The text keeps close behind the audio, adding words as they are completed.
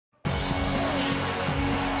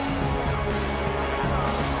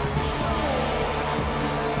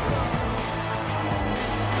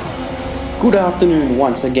Good afternoon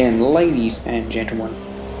once again, ladies and gentlemen.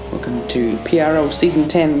 Welcome to PRL Season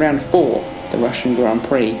 10, Round 4, the Russian Grand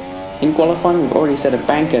Prix. In qualifying, we've already set a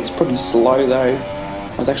banker. It's pretty slow though.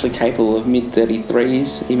 I was actually capable of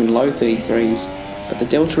mid-33s, even low 33s, but the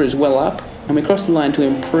delta is well up, and we crossed the line to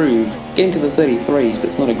improve, getting to the 33s, but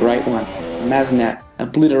it's not a great one. Maz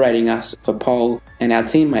obliterating us for pole, and our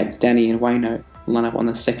teammates Dani and Wayno line up on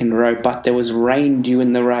the second row, but there was rain due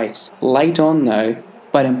in the race. Late on though,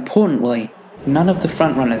 but importantly, none of the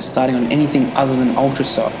front runners starting on anything other than ultra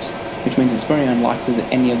softs, which means it's very unlikely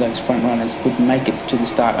that any of those front runners would make it to the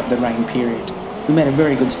start of the rain period. We made a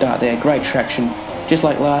very good start there, great traction. Just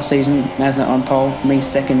like last season, Maz on pole, me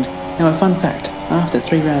second. Now a fun fact, after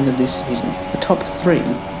 3 rounds of this season, the top 3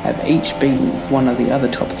 have each beaten one of the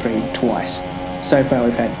other top 3 twice. So far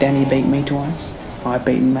we've had Dani beat me twice, I've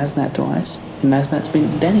beaten Maz twice, and Maz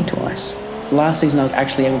beaten Dani twice. Last season I was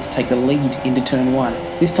actually able to take the lead into turn 1.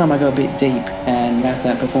 This time I go a bit deep and Maz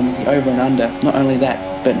performs the over and under. Not only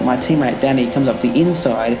that, but my teammate Dani comes up the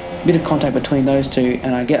inside, a bit of contact between those two,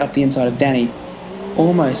 and I get up the inside of Dani,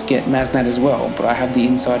 almost get Maz as well, but I have the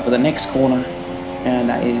inside for the next corner, and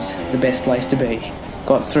that is the best place to be.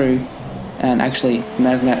 Got through, and actually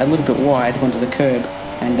Maz a little bit wide onto the curb,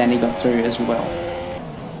 and Dani got through as well.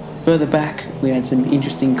 Further back we had some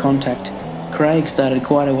interesting contact. Craig started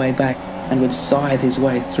quite a way back and would scythe his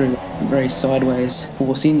way through. Very sideways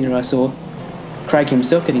for senior I saw. Craig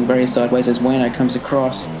himself getting very sideways as Wayno comes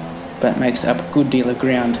across, but makes up a good deal of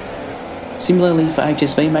ground. Similarly for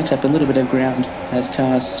HSV, makes up a little bit of ground as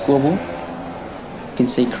cars squabble. You can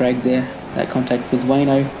see Craig there, that contact with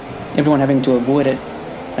Wayno. Everyone having to avoid it,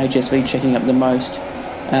 HSV checking up the most.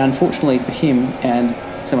 And unfortunately for him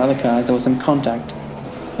and some other cars, there was some contact.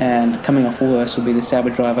 And coming off worse would be the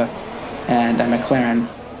Sauber driver and a McLaren.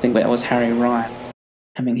 I think that was Harry Ryan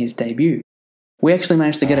having his debut. We actually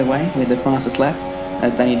managed to get away with the fastest lap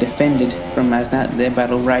as Dani defended from Maz. Their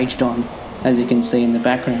battle raged on, as you can see in the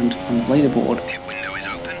background on the leaderboard. The pit window is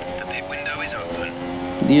open. The pit window is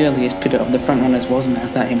open. The earliest pitter of the front runners was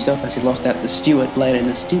Maz himself, as he lost out to Stewart later in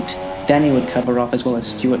the stint. Dani would cover off as well as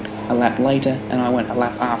Stewart a lap later, and I went a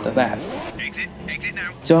lap after that. Exit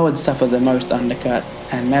now. So I would suffer the most undercut,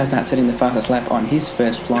 and Maz setting the fastest lap on his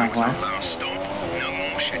first flying lap.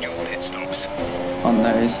 On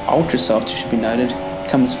those ultra softs, it should be noted,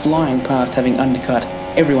 comes flying past, having undercut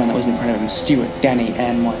everyone that was in front of him, Stewart, Dani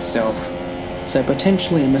and myself. So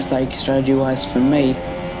potentially a mistake strategy-wise for me,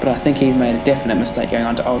 but I think he made a definite mistake going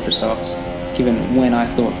on to ultra softs, given when I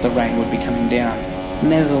thought the rain would be coming down.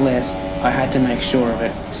 Nevertheless, I had to make sure of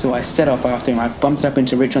it, so I set off after him. I bumped up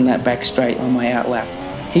into Rich on that back straight on my out lap.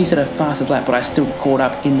 He set a fastest lap, but I still caught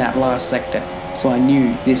up in that last sector. So I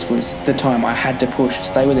knew this was the time I had to push,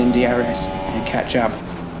 stay within DRS and catch up.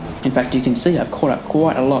 In fact, you can see I've caught up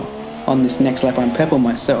quite a lot on this next lap on purple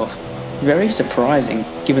myself. Very surprising,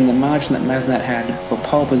 given the margin that Maz had for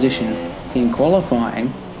pole position in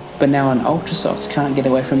qualifying, but now on ultra softs can't get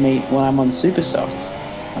away from me when I'm on super softs.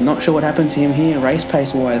 I'm not sure what happened to him here, race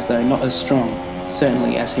pace wise though, not as strong,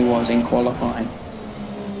 certainly as he was in qualifying.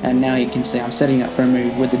 And now you can see I'm setting up for a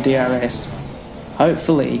move with the DRS.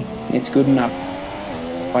 Hopefully it's good enough.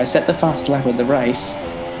 I set the fastest lap of the race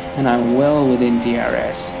and I'm well within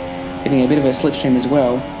DRS, getting a bit of a slipstream as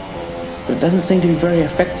well, but it doesn't seem to be very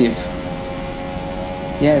effective.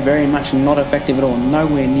 Yeah, very much not effective at all,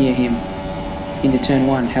 nowhere near him into turn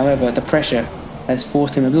 1. However, the pressure has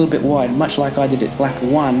forced him a little bit wide, much like I did at lap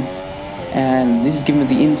 1, and this has given me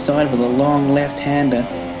the inside with a long left-hander.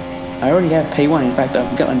 I already have P1, in fact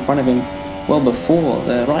I've got in front of him well before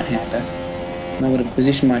the right-hander. I would have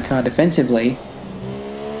positioned my car defensively,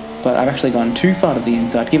 but I've actually gone too far to the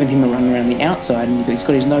inside, given him a run around the outside, and he's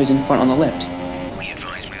got his nose in front on the left. We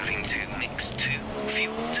advise moving to mix 2,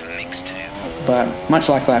 fuel to mix 2. But much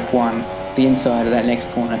like lap 1, the inside of that next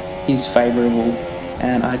corner is favourable,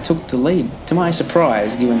 and I took the lead, to my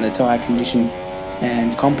surprise, given the tyre condition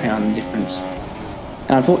and compound difference.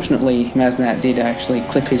 Now, unfortunately, Maz did actually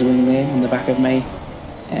clip his wing there on the back of me,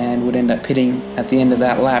 and would end up pitting at the end of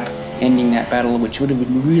that lap, ending that battle, which would have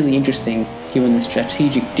been really interesting given the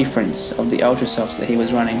strategic difference of the ultra softs that he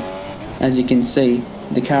was running. As you can see,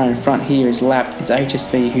 the car in front here is lapped. It's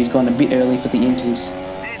HSV who's gone a bit early for the inters.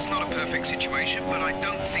 It's not a perfect situation, but I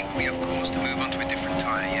don't think we have cause to move on to a different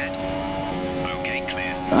tyre yet. Okay,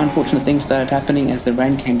 clear. Unfortunate things started happening as the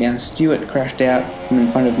rain came down. Stewart crashed out from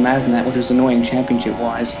in front of Maz, which was annoying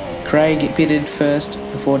championship-wise. Craig pitted first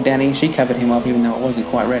before Dani. She covered him off even though it wasn't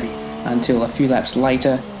quite ready until a few laps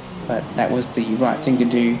later. But that was the right thing to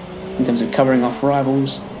do in terms of covering off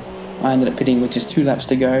rivals. I ended up pitting with just 2 laps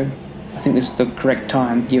to go, I think this is the correct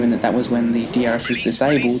time, given that that was when the DRS was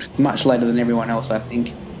disabled, much later than everyone else I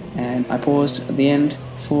think. And I paused at the end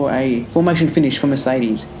for a formation finish for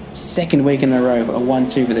Mercedes. Second week in a row, a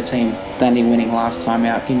 1-2 for the team, Dani winning last time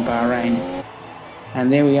out in Bahrain.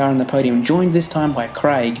 And there we are on the podium, joined this time by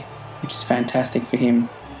Craig, which is fantastic for him.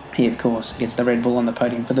 He of course gets the Red Bull on the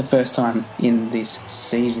podium for the first time in this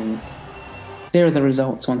season. There are the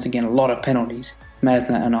results. Once again, a lot of penalties. Maz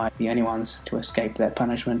and I are the only ones to escape that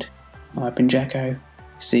punishment. I've been Jacko.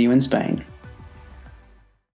 See you in Spain.